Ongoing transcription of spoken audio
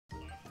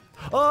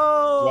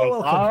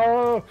Oh,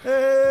 Oh!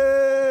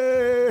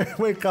 hey,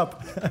 wake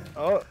up.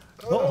 Oh!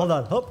 Oh, hold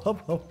on. Hop,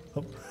 hop, hop,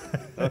 hop.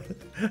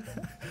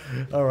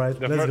 All right,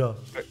 let's go.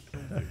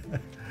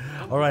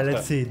 All right,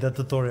 let's see the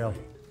tutorial.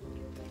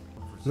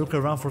 Look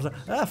around for the.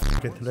 Ah,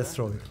 f it. Let's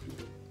throw it.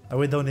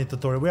 We don't need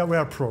tutorial. We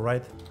are pro,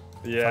 right?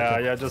 Yeah,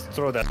 yeah, just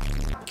throw that.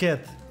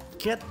 Get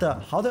the.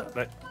 How the.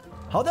 Right.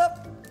 How the.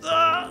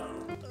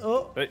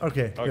 Oh, Wait,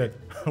 okay, okay. good.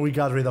 We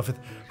got rid of it.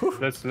 Whew.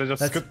 Let's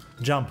just Let's scoot.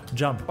 jump.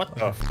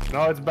 What? Oh,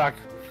 no, it's back.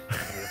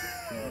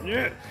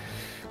 Yeah.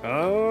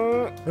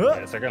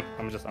 Wait a second.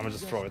 I'm just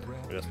throw it.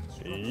 Just.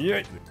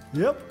 Yeah.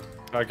 Yep.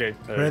 Okay.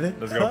 There, Ready?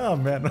 Let's go. Oh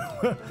man.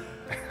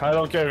 I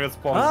don't care if it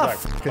spawns Ah, back.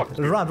 f Fuck it.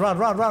 you. Run.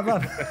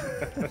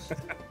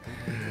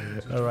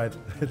 All right,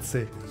 let's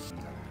see.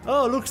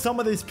 Oh, look,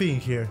 somebody's peeing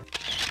here.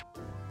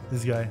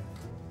 This guy.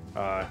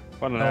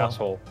 What an Oh.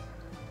 asshole.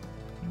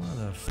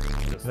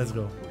 Let's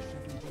go.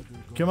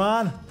 Come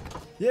on.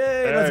 Yay,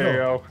 There let's you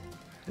go.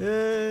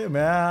 Yay,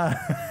 man.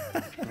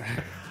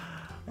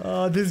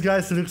 Oh, these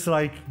guys looks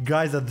like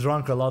guys that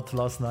drank a lot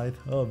last night.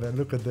 Oh man,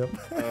 look at them.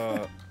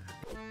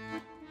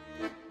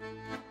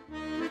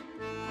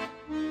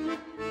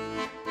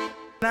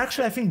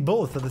 Actually, I think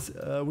both.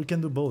 We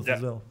can do both Yeah.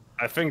 as well.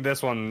 I think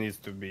this one needs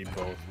to be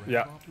both.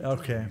 Yeah.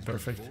 Okay,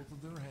 perfect. Yet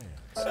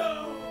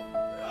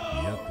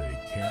they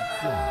can't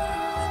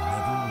fly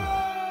and never will.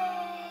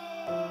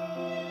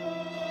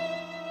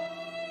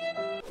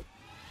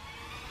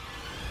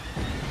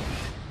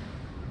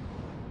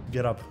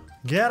 Get up.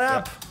 Get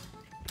up!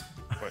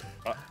 Wait,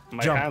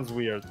 my Jump. hand's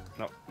weird.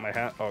 No, my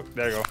hand. Oh,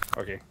 there you go.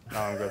 Okay,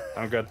 now I'm good.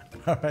 I'm good.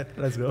 All right,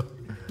 let's go.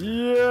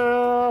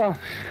 Yeah.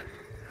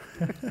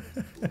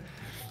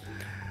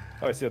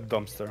 Oh, I see a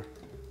dumpster.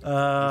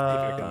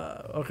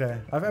 Okay.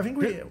 I think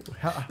we.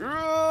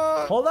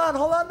 Hold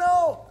on,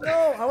 no!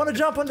 I want to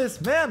jump on this,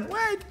 man.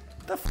 Wait.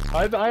 The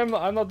f I'm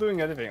not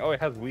doing anything. Oh, it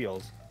has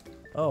wheels.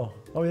 oh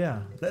yeah.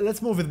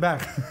 Let's move it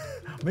back.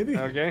 Maybe.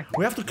 Okay.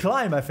 We have to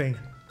climb, I think.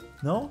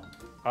 No?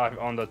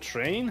 On the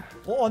train.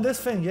 Oh, on this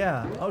thing,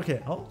 yeah.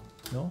 Okay. Oh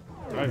no.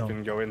 I No.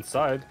 can go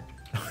inside.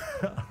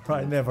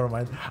 Right, never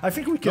mind. I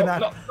think we can.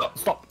 No,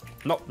 stop.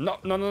 No.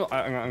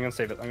 I'm gonna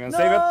save it. I'm gonna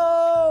save it.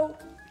 No!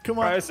 Come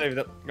on. I saved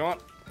it. Come on.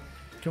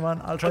 Come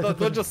on. I'll try to.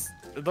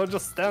 Don't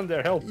just stand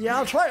there. Help. Yeah,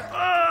 I'll try.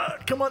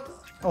 Come on.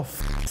 Oh,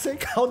 f***'s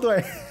sake! How do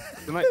I?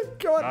 Can I?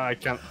 Come on. No, I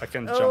can't jump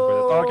with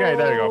it. Okay,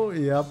 there you go.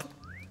 Yep.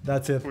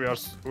 That's it. We are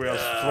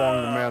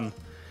strong men.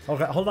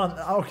 Okay, hold on.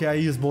 Okay, I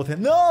use both hands.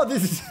 No,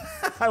 this is.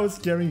 I was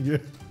scaring you.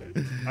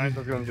 I'm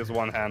just gonna use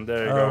one hand.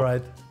 There you go. All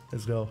right,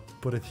 let's go.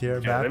 Put it here.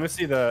 Okay, Back. let me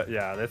see the.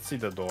 Yeah, let's see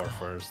the door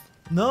first.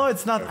 No,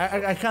 it's not.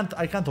 I can't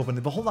open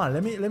it. But hold on.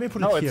 Let me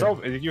put No, it it's here.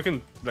 open. You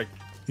can like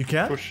You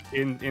can? push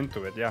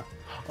into it. Yeah.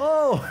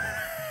 Oh.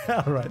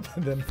 All right.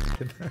 Then.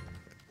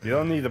 You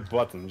don't need a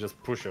button. Just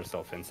push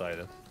yourself inside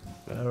it.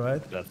 All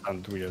right. That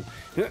sounds weird.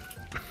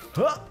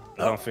 Huh.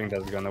 I don't think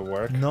that's gonna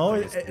work. No,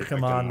 Let me see if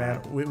come I on, can, man.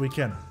 We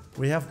can.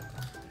 We have.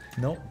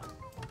 No.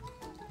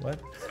 What?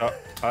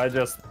 I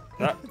just.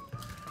 I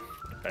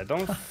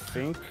don't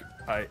think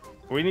I.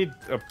 We need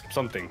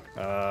something.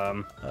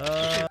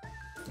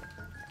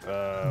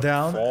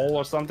 Down. Fall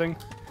or something.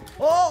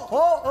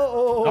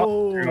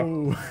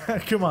 Oh!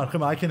 Come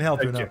on. I can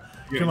help you Thank now.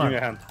 you. Come Give on. me a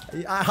hand.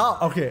 How?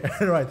 Okay.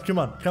 Right. Come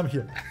on. Come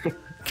here.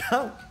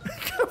 Come.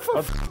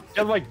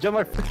 Get my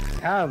freaking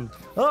hand.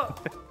 Oh.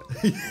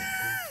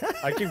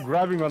 I keep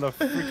grabbing on the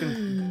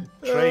freaking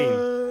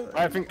train.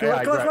 I think. Come Yeah,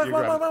 on, I come grab. on, You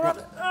come grab. on,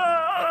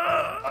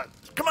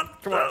 come on.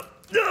 Come on.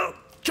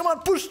 Come on,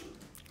 push.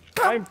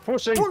 I'm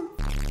pushing. Pull.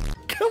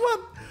 Come on.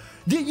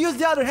 Use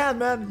the other hand,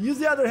 man. Use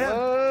the other hand.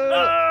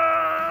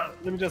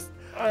 Let me just.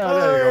 There you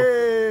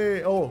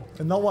Hey. Oh,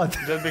 and now what? go.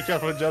 Just be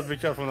careful. Just be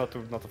careful not to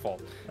fall.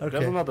 Okay.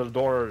 There's another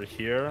door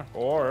here,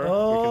 or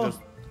Oh.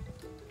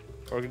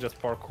 we can just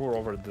parkour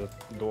over the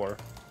door.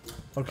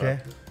 Okay.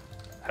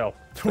 Help.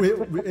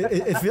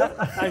 It feels.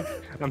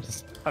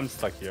 I'm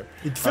stuck here.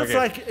 It feels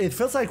Okay.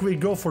 like we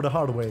go for the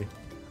hard way.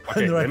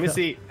 Okay, Right let me now.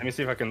 see. Let me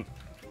see if I can.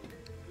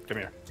 Come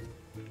here.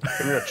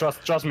 Come here.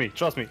 Trust me.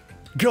 Trust me.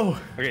 Go.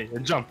 Okay,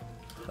 jump.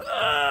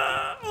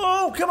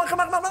 Oh, come on.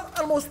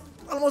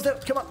 Almost there.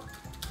 Come on.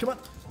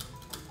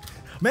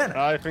 Man,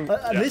 I think.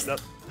 at yeah, least,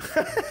 that-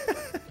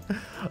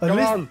 at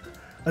least, on.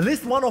 at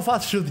least one of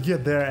us should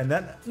get there, and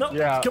then no.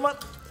 Yeah. Come on,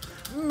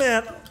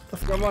 man.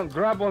 Come on,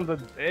 grab on the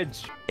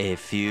edge. A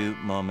few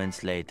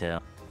moments later.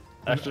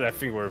 Actually, I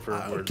think we're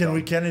Can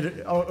we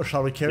done. or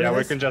shall we carry Yeah,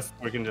 this?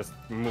 we can just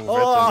move Oh.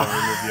 it and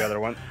then remove the other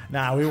one.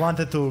 Nah, we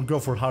wanted to go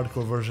for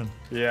hardcore version.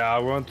 Yeah, I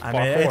want. I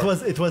mean,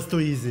 it was too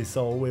easy,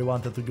 so we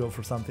wanted to go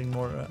for something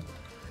more.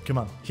 Come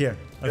on, here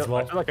as I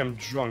well. feel like I'm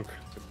drunk.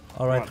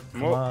 All right,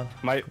 come Move. on.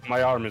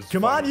 My arm is.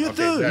 Come on, fine. you Okay,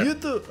 too, there. you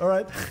too. All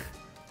right.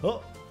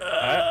 Oh,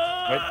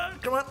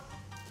 Wait, come on.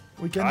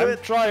 We can do I'm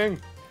it. trying.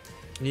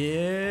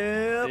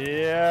 Yeah.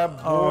 Yeah,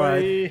 boy. All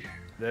right.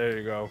 There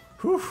you go.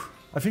 Whew.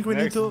 I think we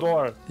Next need to.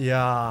 door.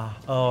 Yeah.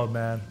 Oh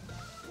man.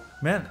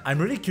 Man, I'm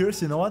really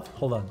curious. You know what?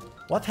 Hold on.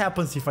 What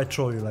happens if I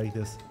throw you like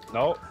this?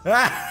 No.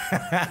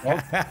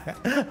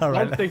 All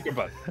right. Don't think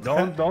about it.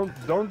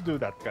 Don't do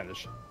that kind of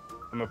shit.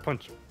 I'm gonna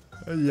punch you.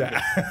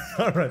 Yeah.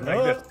 All right. Like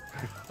oh. this.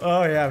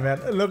 Oh yeah, man.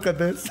 Look at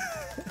this.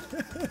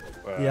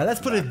 Yeah, let's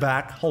put back. it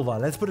back. Hold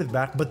on. Let's put it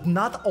back, but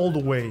not all the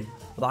way.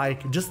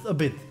 Like just a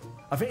bit.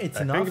 I think it's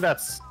enough. I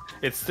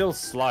think it still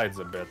slides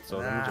a bit. So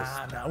let me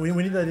just. Nah, we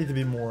need a little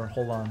bit more.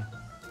 Hold on.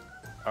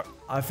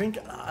 I think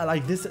I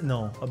like this.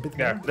 No, a bit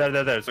Yeah, more.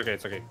 there. It's okay.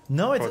 It's okay.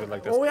 No, it's Hold it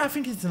like this. oh yeah, I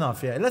think it's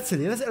enough. Yeah, let's see.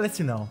 Let's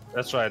see now.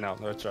 Let's try it now.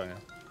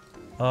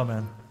 Oh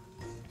man,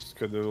 Just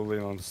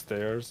cadoodling on the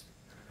stairs,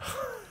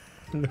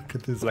 look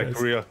at this. like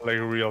guys.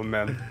 real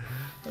men.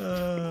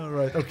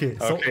 Right. Okay.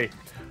 So Okay.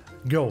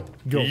 go.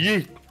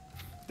 Yeet.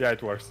 Yeah,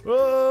 it works.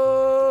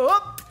 Oh,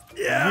 up.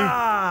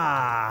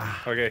 Yeah.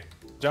 Okay,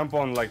 jump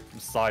on like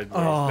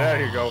sideways. Oh.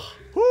 There you go.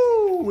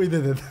 Woo! We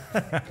did it.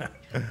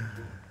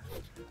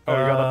 Oh,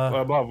 we got up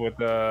above with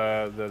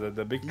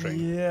the big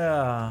train.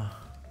 Yeah.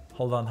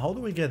 Hold on. How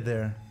do we get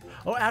there?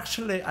 Oh,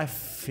 actually, I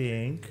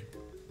think.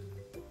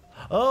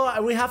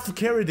 Oh, we have to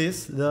carry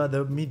this,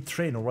 the mid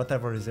train or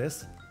whatever it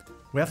is.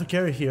 We have to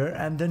carry here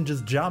and then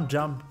just jump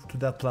to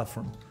that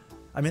platform.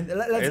 I mean,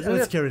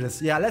 let's carry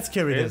this. Yeah, let's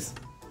carry this.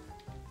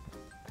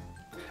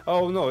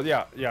 Oh no,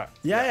 yeah.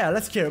 Yeah,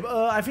 let's carry.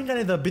 I think I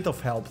need a bit of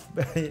help.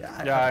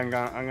 Yeah, I'm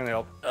gonna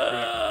help.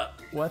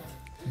 What?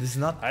 This is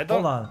not. I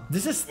don't- Hold on.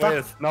 This is stuck.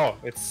 Wait, no,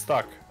 it's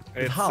stuck.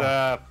 It's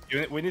How?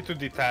 we need to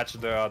detach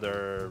the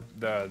other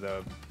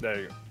the there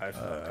you go.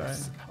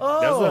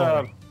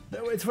 Oh,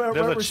 it's where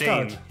There's we a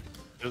chain. start.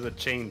 There's a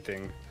chain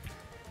thing.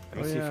 Let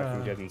me Oh, see if I yeah.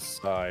 can get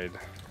inside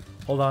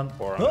Hold on.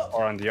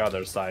 or on the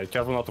other side.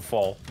 Careful not to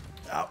fall.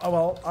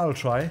 Well, I'll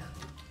try.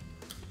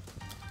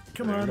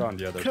 Come There you on. go, on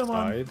the other Come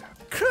side.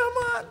 on. Come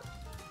on.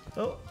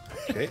 Oh.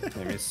 Okay,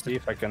 let me see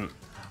if I can.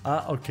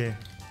 Okay.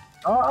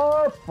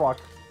 Oh fuck!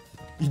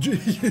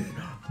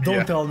 Don't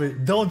Yeah. tell me.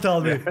 Don't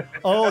tell me.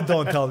 Oh,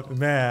 don't tell me,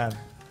 man.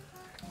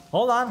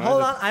 Hold on.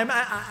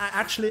 I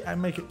actually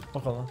make it. Oh,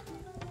 hold on.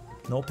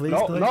 No, please.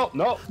 No, please. no,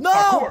 no. No,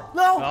 Parkour.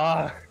 no.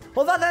 Ah,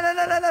 Hold on.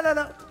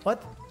 No.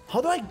 What? How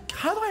do I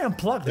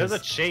unplug this? there's a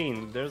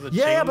chain. There's a chain.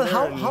 Yeah, but there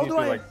how and you how need do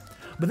to, I? like-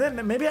 But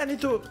then maybe I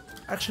need to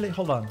actually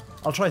hold on.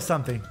 I'll try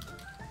something.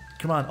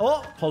 Come on.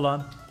 Oh, hold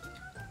on.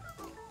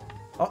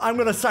 Oh, I'm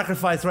gonna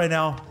sacrifice right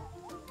now.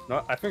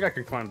 No, I think I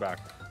can climb back.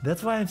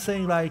 That's why I'm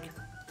saying like,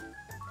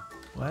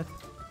 what?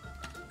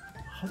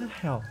 How the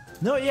hell?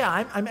 No,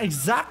 yeah, I'm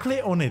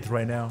exactly on it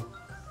right now.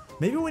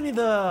 Maybe we need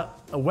a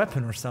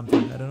weapon or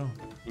something. I don't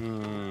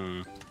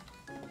know.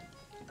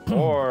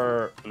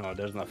 Or no,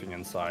 there's nothing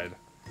inside.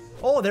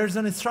 Oh, there's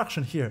an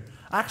instruction here.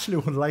 I actually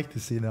would like to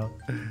see now.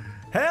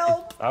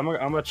 Help! I'm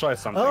gonna try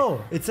something.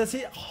 Oh, it says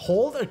here,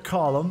 hold a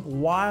column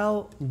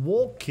while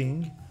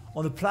walking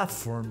on the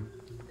platform.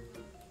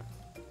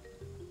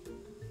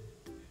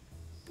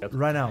 Yep.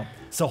 Right now.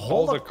 So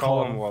Hold hold the a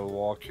column column. while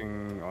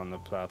walking on the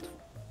platform.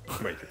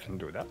 Wait, you can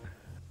do that.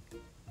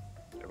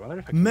 I wonder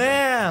if I can-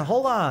 Man,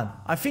 hold on.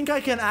 I think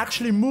I can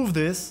actually move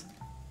this.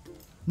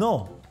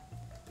 No.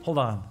 Hold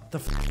on. The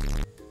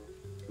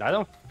I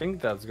don't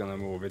think that's gonna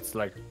move. It's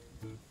like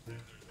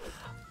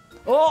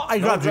oh, I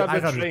grabbed you. grab I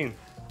the grabbed you. train.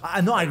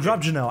 No, I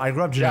grabbed you now. I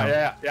grabbed you now.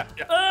 Yeah.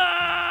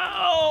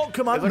 Oh,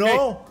 come on. It's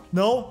okay.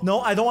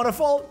 No, I don't want to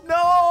fall.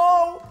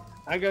 No!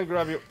 I'm gonna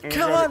grab you. I'm gonna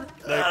Come grab on.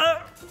 you.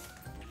 There.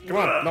 Come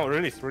on. No,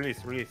 release.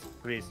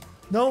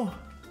 No,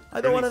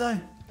 I don't want to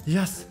die.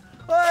 Yes.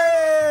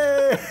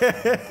 Hey!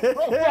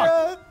 Oh,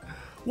 fuck.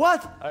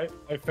 What?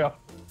 I fell.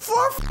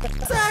 For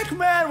f***'s sake,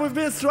 man, we've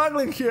been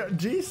struggling here.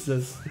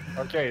 Jesus.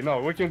 Okay, no,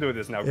 we can do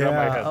this now. Grab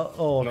my head.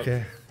 Oh, No,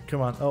 okay.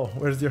 Come on. Oh,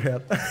 where's your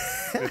head?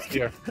 it's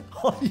here.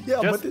 Oh,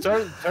 yeah, Just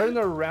but turn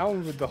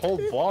around with the whole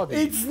body.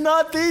 it's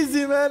not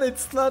easy, man.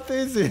 It's not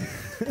easy.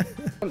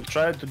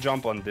 Try to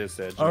jump on this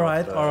edge. all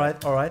right,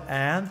 not, all right.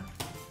 And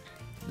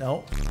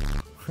no.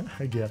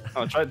 Again.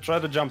 No, try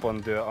to jump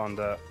on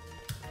the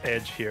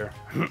edge here.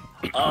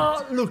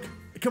 Oh, look.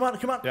 Come on.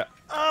 Yeah.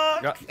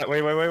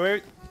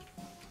 Wait.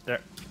 There.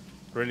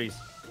 Release.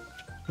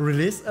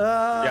 Release.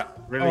 Yeah,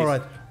 release. All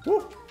right.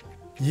 Woo.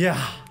 Yeah.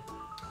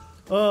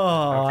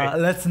 Oh, Okay.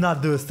 let's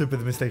not do a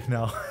stupid mistake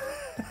now.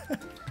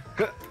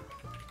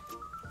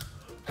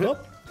 Oh.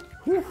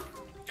 Whew.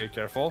 Okay,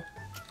 careful.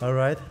 All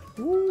right.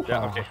 Woo.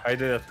 Yeah, okay, I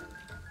did it.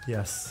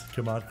 Yes.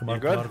 Come on. You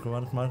good? Come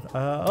on.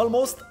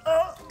 Almost.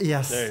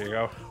 Yes. There you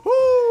go. Woo.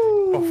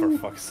 Oh, for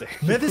fuck's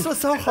sake. Man, this was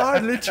so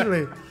hard,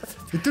 literally.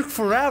 It took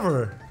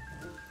forever.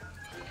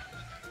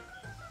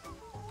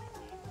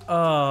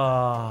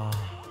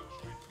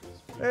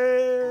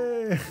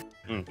 Hey.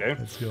 Okay.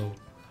 Let's go.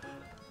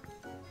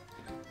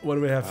 What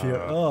do we have here?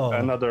 Oh.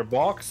 Another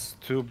box,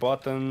 2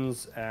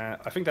 buttons, and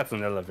I think that's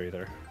an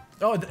elevator.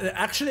 Oh,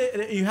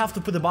 actually, you have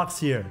to put the box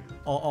here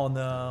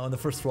on the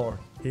first floor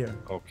here.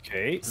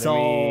 Okay.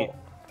 So,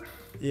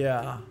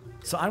 yeah.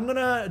 So I'm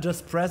gonna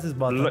just press this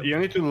button. You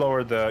need to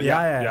lower the.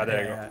 Yeah.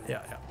 There you go.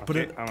 Yeah.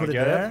 Okay, I'm Put gonna it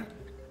get there. it.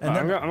 And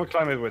then, I'm gonna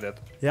climb it with it.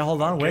 yeah,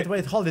 hold on. Okay.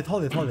 Wait. Hold it.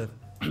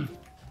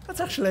 That's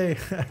actually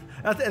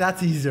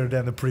that's easier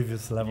than the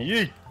previous level.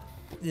 Yeet.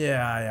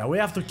 Yeah. We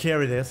have to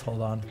carry this.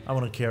 Hold on. I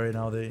want to carry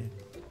now the.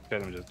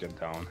 Let him just get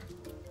down.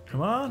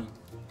 Come on.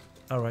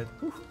 All right.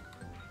 Whew.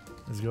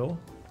 Let's go.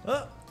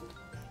 Oh.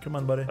 Come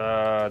on, buddy.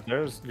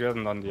 There's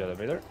getting on the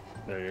elevator.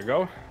 There you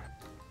go.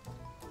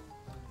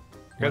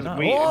 Because Oh,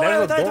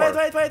 there's a door.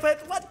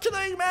 wait. What you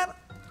doing, man?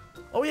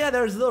 Oh yeah,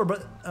 there's a door,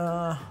 but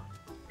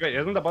Wait,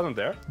 isn't the button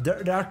there?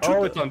 there are two.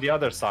 Oh, it's on the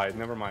other side.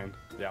 Never mind.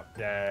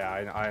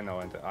 Yeah, I know.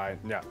 And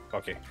yeah,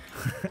 okay.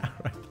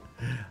 Right.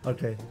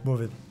 Okay,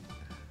 move it.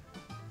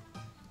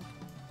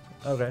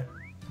 Okay.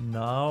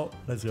 Now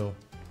let's go.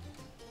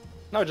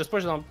 No, just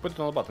push it on. Put it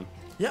on the button.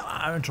 Yeah,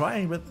 I'm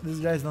trying, but this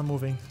guy's not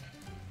moving.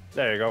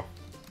 There you go.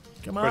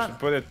 Come Push on.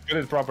 it, put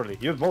it properly.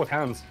 Use both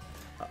hands.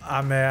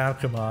 Ah man,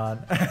 come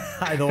on.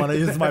 I don't want to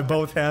use my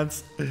both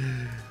hands.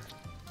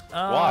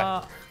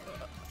 Why?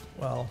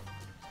 Well,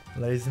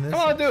 laziness. Come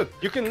on, dude.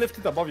 You can lift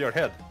it above your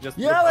head. Just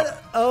Yeah, look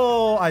but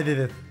oh, I did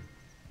it.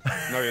 up.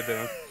 No, you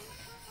didn't.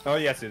 Oh,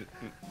 yes, you.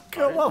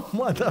 Come on,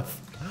 what the?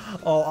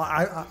 Oh,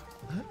 I.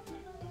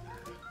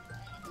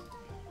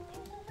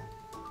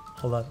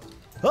 Hold on.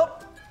 Oh,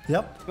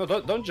 yep. No,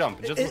 don't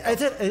jump. Just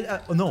look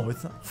up. No,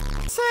 it's not.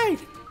 Sake!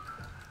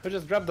 So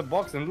just grab the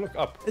box and look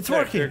up. It's There,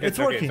 working. okay, It's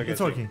okay, working. okay,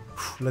 It's okay. working.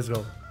 Let's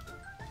go.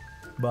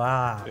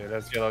 Bah. Okay,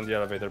 let's get on the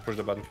elevator. Push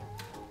the button.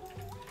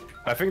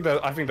 I think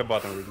the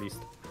button released.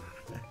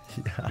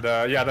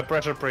 Yeah. The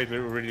pressure plate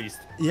released.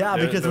 Yeah,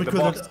 The- because the- we the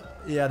couldn't. box-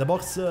 Yeah, the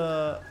box.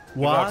 The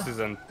What? box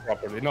isn't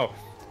properly. No.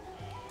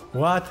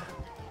 What?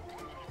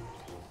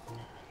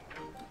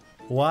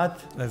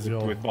 What? Let's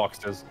go. With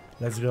boxes.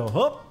 Let's go.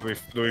 Hop. Do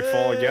we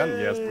fall again?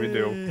 Yes, we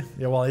do.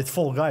 Yeah, well, it's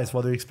Fall Guys.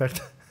 What do you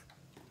expect?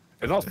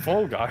 It's not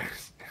fall,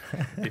 guys.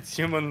 It's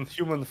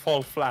human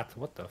fall flat.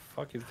 What the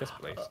fuck is this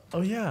place?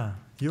 Oh yeah,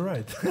 you're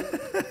right.